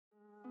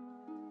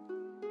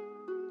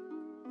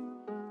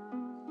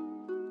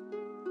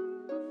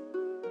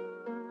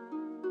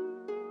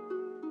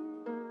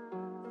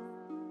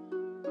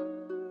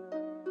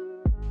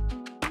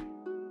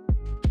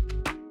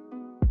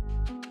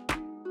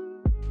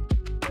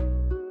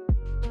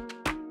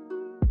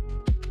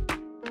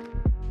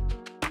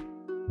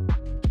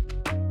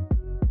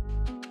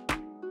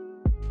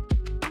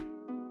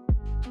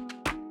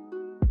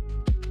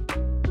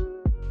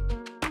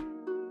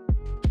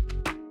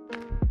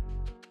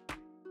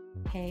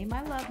Hey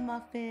my love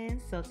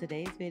muffins, so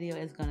today's video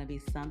is going to be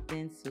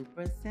something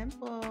super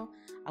simple.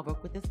 I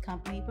worked with this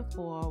company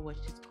before, which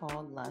is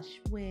called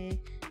Lush Wig,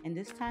 and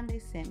this time they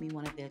sent me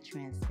one of their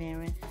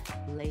transparent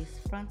lace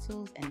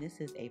frontals, and this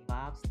is a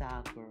bob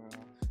style, girl.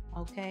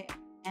 Okay,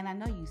 and I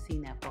know you've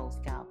seen that full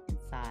scalp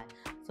inside,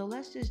 so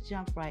let's just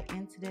jump right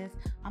into this.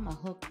 I'm gonna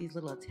hook these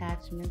little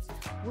attachments,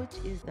 which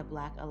is the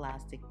black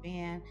elastic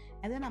band,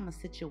 and then I'm gonna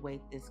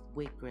situate this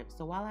wig grip.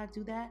 So while I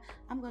do that,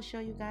 I'm gonna show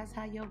you guys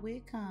how your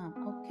wig come.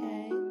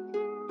 Okay,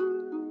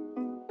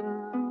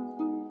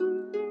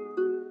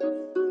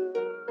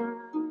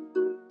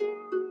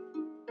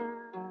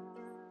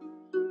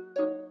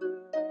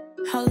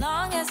 how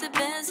long has it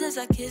been since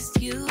I kissed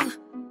you?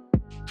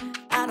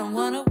 I don't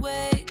wanna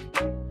wait.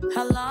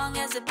 How long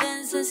has it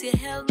been since you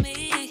held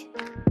me?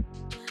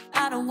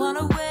 I don't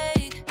wanna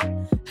wait.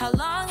 How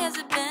long has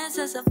it been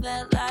since I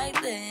felt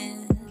like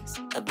this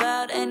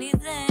about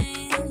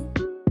anything?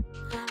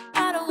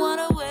 I don't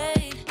wanna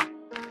wait.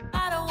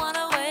 I don't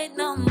wanna wait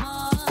no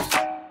more.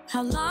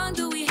 How long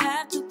do we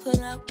have to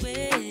put up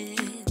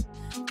with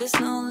this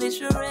lonely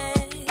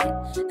charade?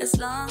 As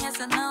long as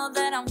I know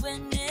that I'm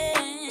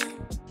winning,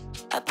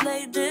 I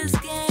played this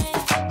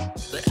game.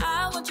 But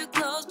I want you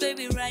close,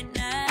 baby, right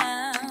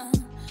now.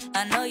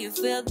 I know you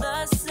feel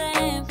the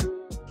same.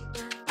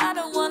 I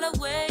don't wanna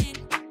wait.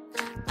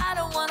 I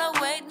don't wanna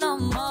wait no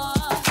more.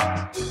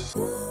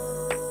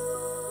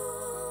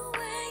 Ooh,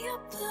 when you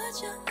put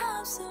your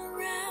arms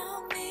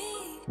around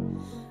me,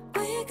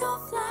 we go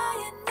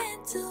flying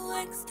into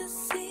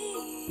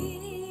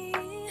ecstasy.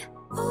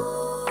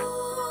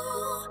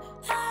 Ooh,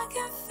 I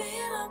can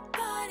feel our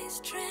bodies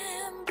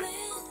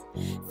trembling,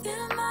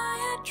 feel my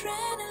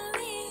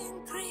adrenaline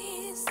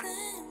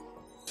increasing.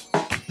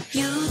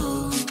 You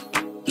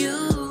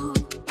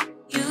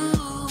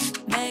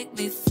make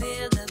me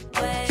feel the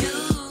way.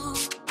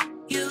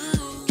 You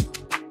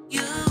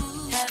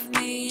have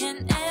me in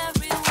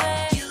every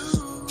way.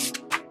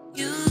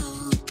 You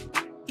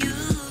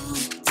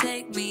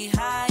take me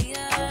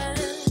higher.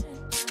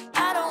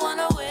 I don't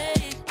wanna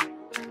wait.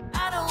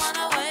 I don't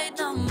wanna wait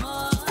no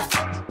more.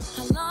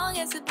 How long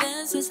has it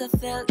been since I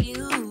felt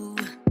you?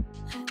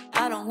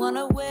 I don't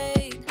wanna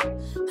wait.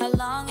 How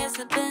long has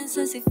it been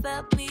since you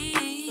felt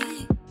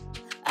me?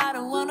 I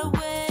don't wanna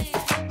wait.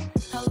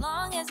 How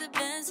long has it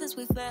been since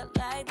we felt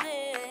like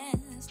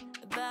this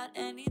about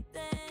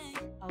anything?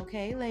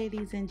 okay,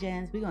 ladies and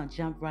gents, we're gonna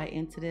jump right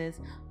into this.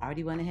 I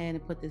already went ahead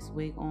and put this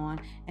wig on,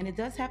 and it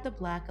does have the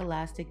black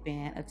elastic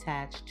band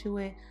attached to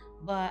it,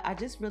 but I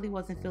just really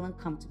wasn't feeling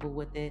comfortable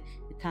with it.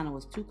 It kind of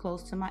was too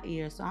close to my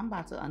ear, so I'm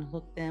about to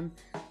unhook them.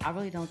 I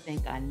really don't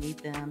think I need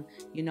them.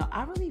 You know,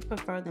 I really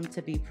prefer them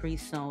to be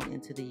pre-sewn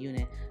into the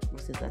unit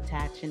versus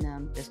attaching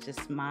them. It's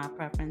just my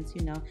preference,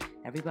 you know.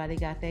 Everybody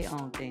got their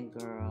own thing,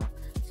 girl.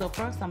 So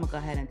first, I'm gonna go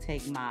ahead and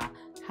take my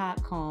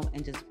hot comb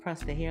and just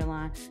press the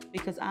hairline,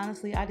 because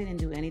honestly, I didn't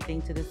do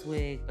anything to this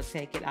wig but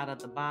take it out of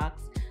the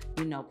box.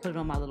 You know, put it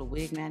on my little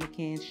wig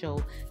mannequin,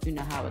 show, you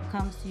know, how it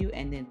comes to you,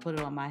 and then put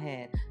it on my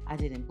head. I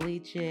didn't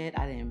bleach it,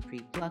 I didn't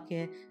pre-pluck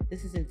it.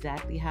 This is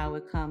exactly how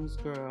it comes,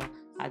 girl.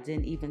 I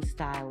didn't even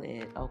style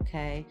it,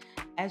 okay?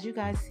 As you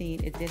guys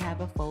seen, it did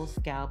have a full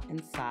scalp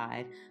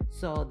inside,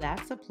 so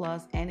that's a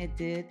plus, and it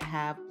did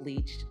have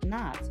bleached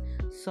knots,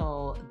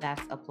 so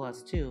that's a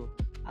plus too.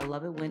 I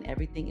love it when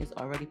everything is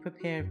already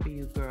prepared for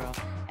you, girl.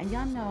 And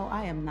y'all know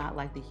I am not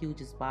like the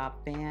hugest bob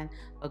fan,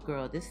 but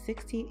girl, this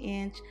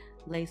 16-inch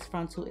lace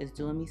frontal is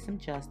doing me some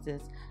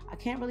justice. I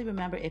can't really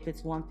remember if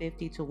it's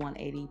 150 to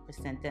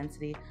 180%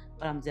 density,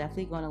 but I'm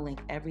definitely going to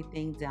link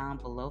everything down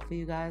below for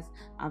you guys.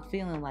 I'm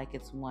feeling like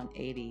it's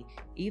 180.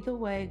 Either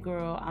way,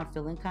 girl, I'm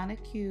feeling kind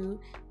of cute,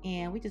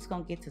 and we just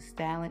going to get to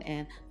styling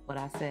and what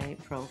I say,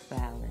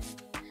 profiling.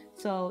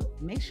 So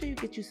make sure you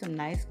get you some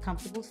nice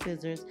comfortable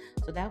scissors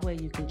so that way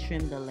you can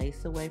trim the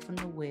lace away from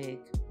the wig.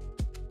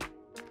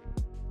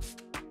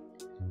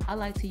 I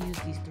like to use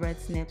these thread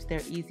snips.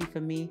 They're easy for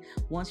me.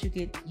 Once you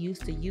get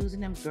used to using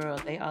them, girl,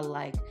 they are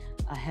like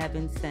a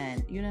heaven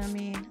sent. You know what I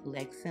mean?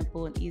 Like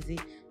simple and easy.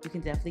 You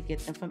can definitely get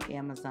them from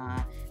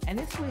Amazon. And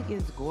this wig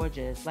is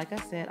gorgeous. Like I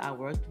said, I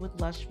worked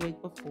with Lush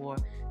Wig before.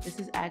 This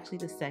is actually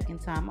the second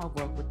time I've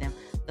worked with them.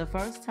 The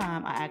first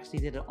time I actually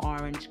did an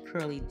orange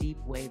curly deep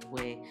wave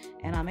wig,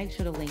 and I'll make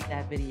sure to link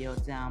that video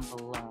down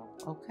below.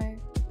 Okay?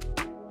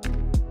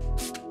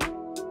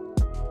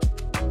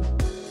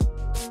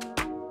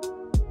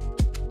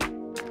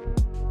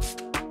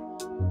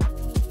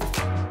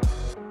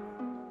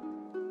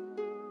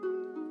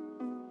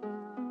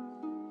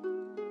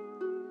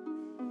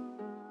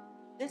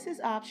 This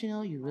is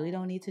optional, you really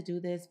don't need to do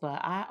this,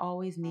 but I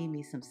always need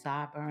me some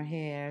sideburn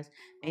hairs,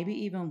 maybe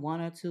even one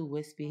or two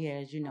wispy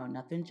hairs, you know,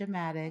 nothing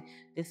dramatic.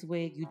 This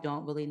wig, you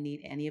don't really need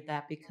any of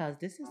that because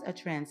this is a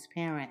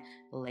transparent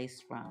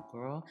lace front,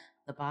 girl.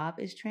 The bob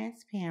is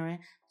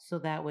transparent, so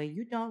that way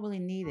you don't really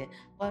need it.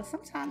 But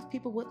sometimes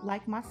people would,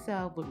 like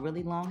myself, with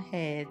really long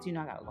heads, you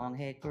know, I got a long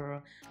head,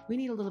 girl. We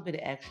need a little bit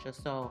of extra,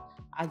 so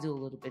I do a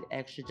little bit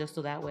extra just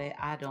so that way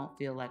I don't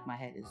feel like my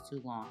head is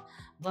too long.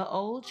 But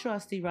old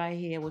trusty right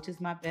here, which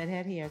is my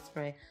bedhead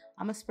hairspray,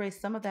 I'm gonna spray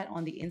some of that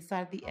on the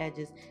inside of the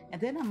edges,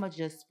 and then I'm gonna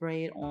just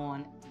spray it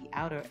on the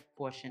outer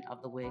portion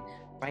of the wig,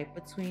 right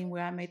between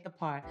where I made the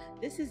part.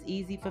 This is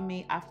easy for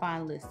me. I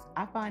find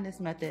this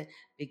method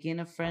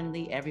beginner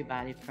friendly,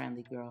 everybody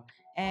friendly, girl.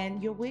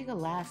 And your wig will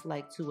last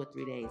like 2 or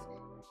 3 days.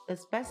 The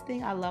best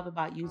thing I love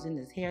about using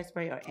this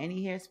hairspray, or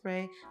any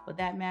hairspray for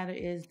that matter,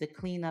 is the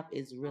cleanup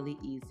is really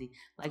easy.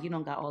 Like, you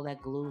don't got all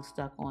that glue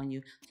stuck on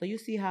you. So you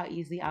see how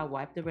easy I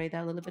wiped away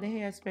that little bit of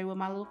hairspray with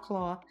my little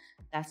cloth.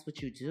 That's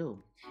what you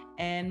do.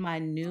 And my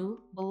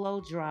new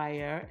blow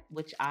dryer,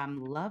 which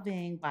I'm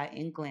loving, by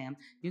Inglam.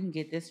 You can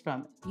get this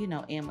from,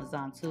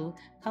 Amazon too.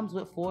 Comes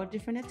with 4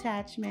 different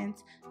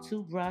attachments,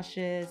 2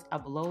 brushes, a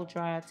blow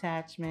dryer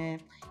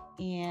attachment,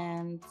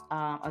 and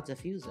a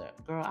diffuser.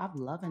 Girl, I'm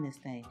loving this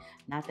thing.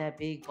 Not that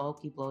big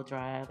bulky blow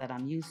dryer that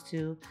I'm used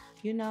to.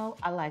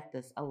 I like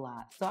this a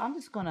lot. So I'm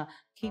just gonna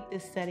keep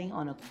this setting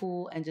on a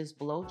cool and just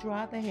blow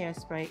dry the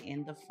hairspray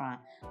in the front.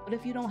 But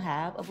if you don't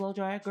have a blow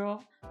dryer,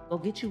 girl, go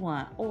get you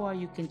one, or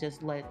you can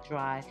just let it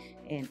dry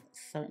in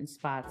certain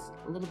spots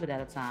a little bit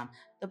at a time.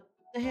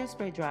 The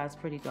hairspray dries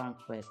pretty darn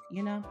quick,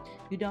 You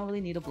don't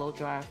really need a blow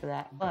dryer for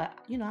that, but,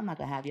 I'm not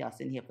gonna have y'all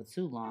sitting here for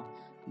too long.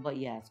 But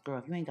yes, girl,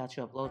 if you ain't got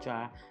your blow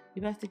dryer,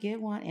 you best to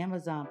get one.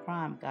 Amazon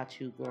Prime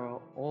got you,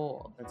 girl,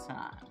 all the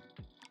time.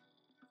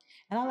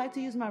 And I like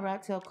to use my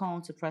rat tail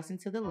comb to press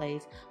into the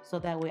lace, so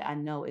that way I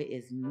know it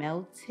is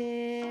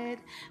melted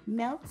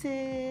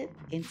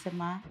into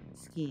my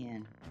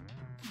skin.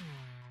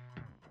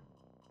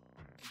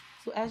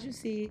 So as you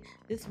see,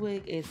 this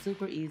wig is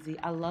super easy.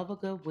 I love a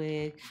good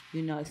wig,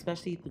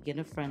 especially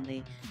beginner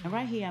friendly. And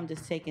right here, I'm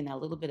just taking a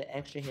little bit of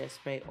extra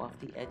hairspray off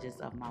the edges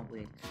of my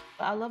wig.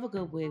 But I love a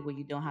good wig where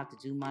you don't have to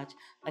do much.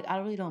 Like, I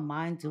really don't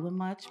mind doing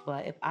much,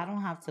 but if I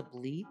don't have to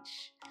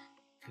bleach,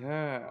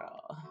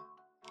 girl,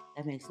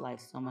 that makes life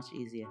so much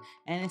easier.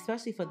 And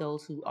especially for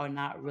those who are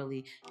not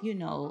really,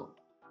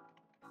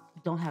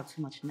 don't have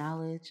too much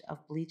knowledge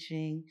of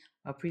bleaching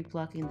or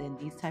pre-plucking, then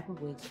these type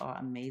of wigs are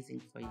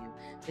amazing for you.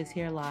 This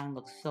hairline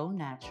looks so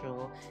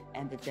natural,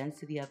 and the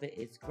density of it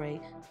is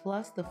great.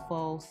 Plus the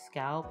faux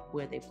scalp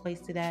where they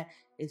placed it at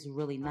is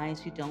really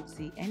nice. You don't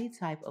see any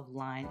type of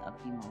line of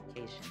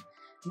demarcation.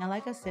 Now,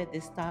 like I said,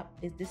 this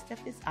step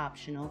is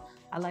optional.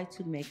 I like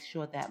to make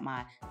sure that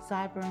my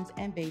sideburns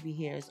and baby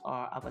hairs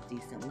are of a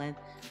decent length.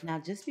 Now,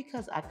 just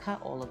because I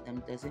cut all of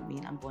them doesn't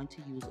mean I'm going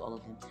to use all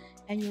of them.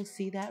 And you'll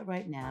see that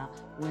right now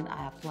when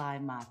I apply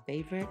my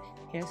favorite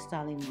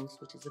hairstyling mousse,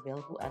 which is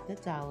available at the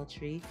Dollar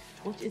Tree,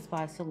 which is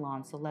by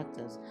Salon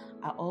Selectors.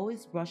 I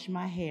always brush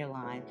my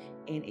hairline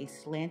in a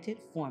slanted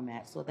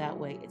format, so that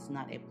way it's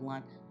not a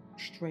blunt,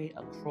 straight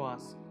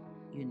across,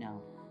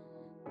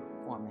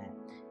 format.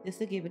 This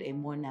will give it a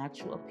more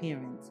natural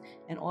appearance,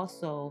 and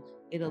also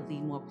it'll be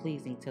more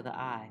pleasing to the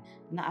eye.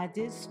 Now, I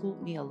did scoop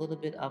me a little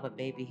bit of a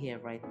baby hair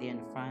right there in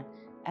the front.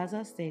 As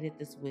I stated,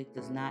 this wig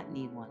does not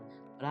need one,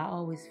 but I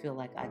always feel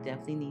like I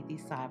definitely need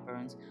these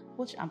sideburns,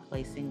 which I'm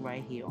placing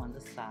right here on the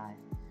side.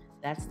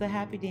 That's the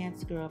happy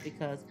dance, girl,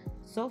 because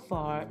so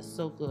far,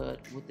 so good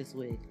with this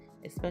wig,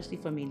 especially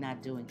for me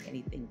not doing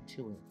anything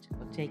to it,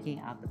 but taking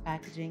out the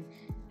packaging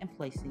and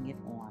placing it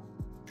on.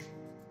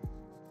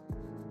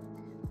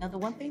 Now, the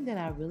one thing that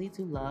I really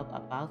do love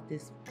about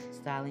this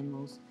styling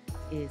mousse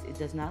is it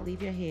does not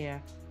leave your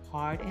hair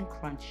hard and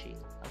crunchy,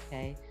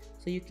 okay?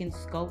 So you can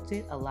sculpt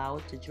it, allow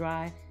it to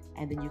dry,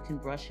 and then you can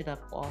brush it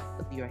up off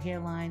of your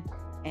hairline,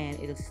 and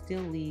it'll still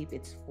leave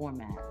its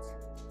format.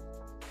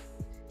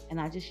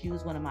 And I just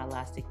use one of my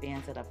elastic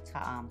bands that I've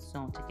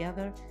sewn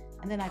together,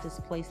 and then I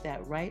just place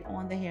that right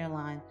on the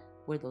hairline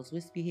where those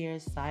wispy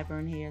hairs,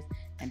 sideburn hairs,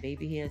 and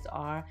baby hairs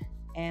are,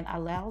 and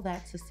allow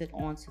that to sit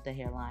onto the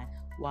hairline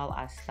while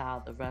I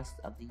style the rest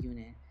of the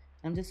unit.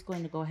 I'm just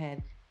going to go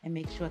ahead and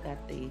make sure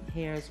that the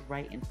hairs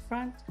right in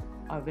front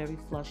are very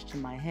flush to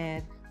my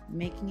head,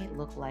 making it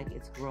look like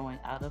it's growing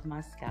out of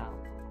my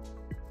scalp.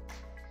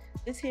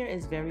 This hair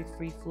is very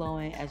free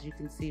flowing, as you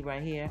can see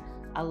right here.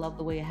 I love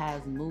the way it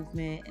has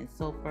movement and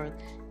so forth,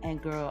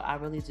 and girl, I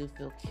really do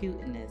feel cute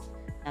in this.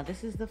 Now,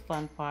 this is the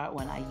fun part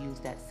when I use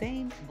that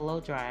same blow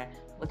dryer,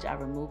 which I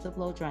removed the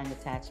blow drying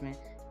attachment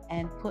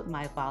and put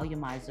my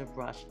volumizer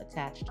brush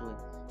attached to it.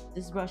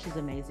 This brush is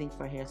amazing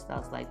for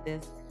hairstyles like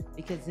this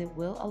because it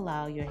will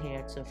allow your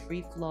hair to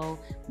free flow,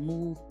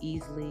 move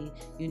easily.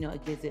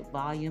 It gives it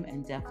volume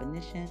and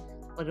definition,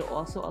 but it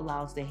also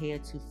allows the hair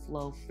to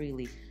flow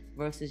freely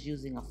versus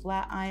using a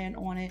flat iron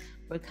on it,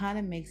 where it kind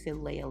of makes it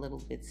lay a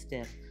little bit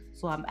stiff.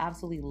 So I'm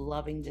absolutely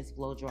loving this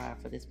blow dryer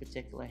for this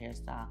particular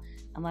hairstyle.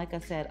 And like I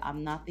said,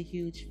 I'm not the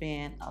huge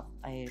fan of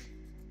a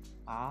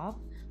bob,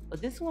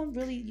 but this one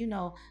really,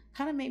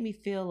 kind of made me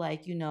feel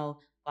like,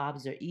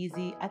 bobs are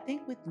easy. I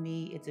think with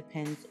me, it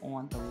depends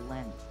on the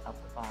length of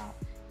the bob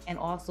and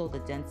also the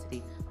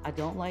density. I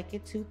don't like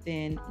it too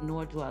thin,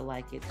 nor do I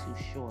like it too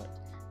short.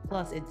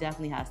 Plus, it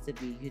definitely has to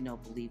be,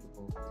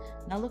 believable.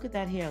 Now look at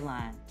that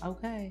hairline.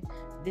 Okay,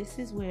 this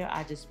is where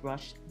I just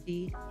brush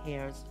the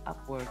hairs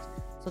upwards,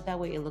 so that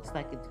way it looks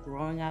like it's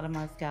growing out of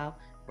my scalp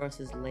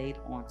versus laid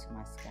onto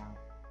my scalp.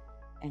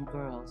 And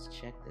girls,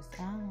 check this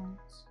out.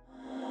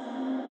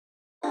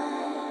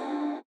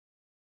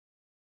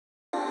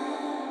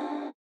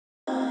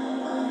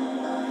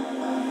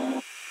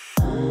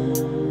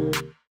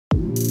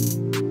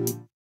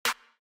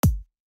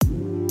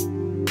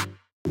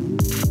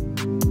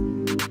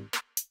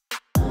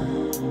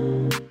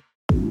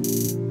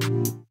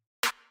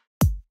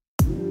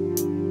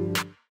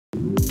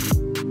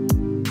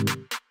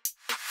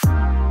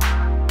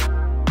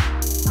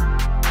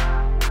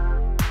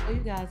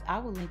 I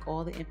will link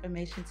all the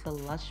information to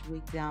Lush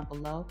Wig down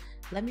below.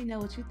 Let me know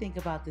what you think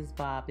about this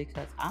bob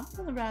because I'm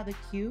feeling rather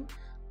cute.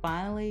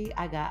 Finally,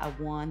 I got a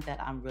one that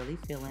I'm really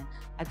feeling.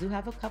 I do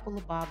have a couple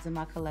of bobs in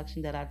my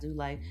collection that I do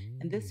like,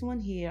 and this one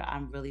here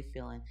I'm really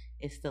feeling.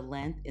 It's the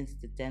length, it's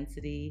the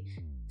density,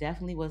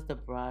 definitely was the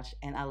brush,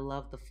 and I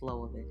love the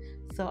flow of it.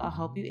 So I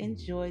hope you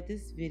enjoyed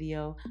this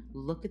video.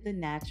 Look at the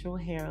natural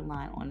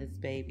hairline on this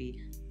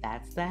baby.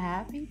 That's the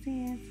happy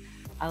dance.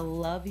 I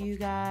love you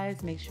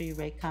guys. Make sure you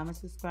rate, comment,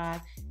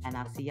 subscribe, and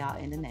I'll see y'all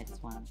in the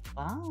next one.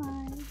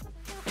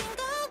 Bye.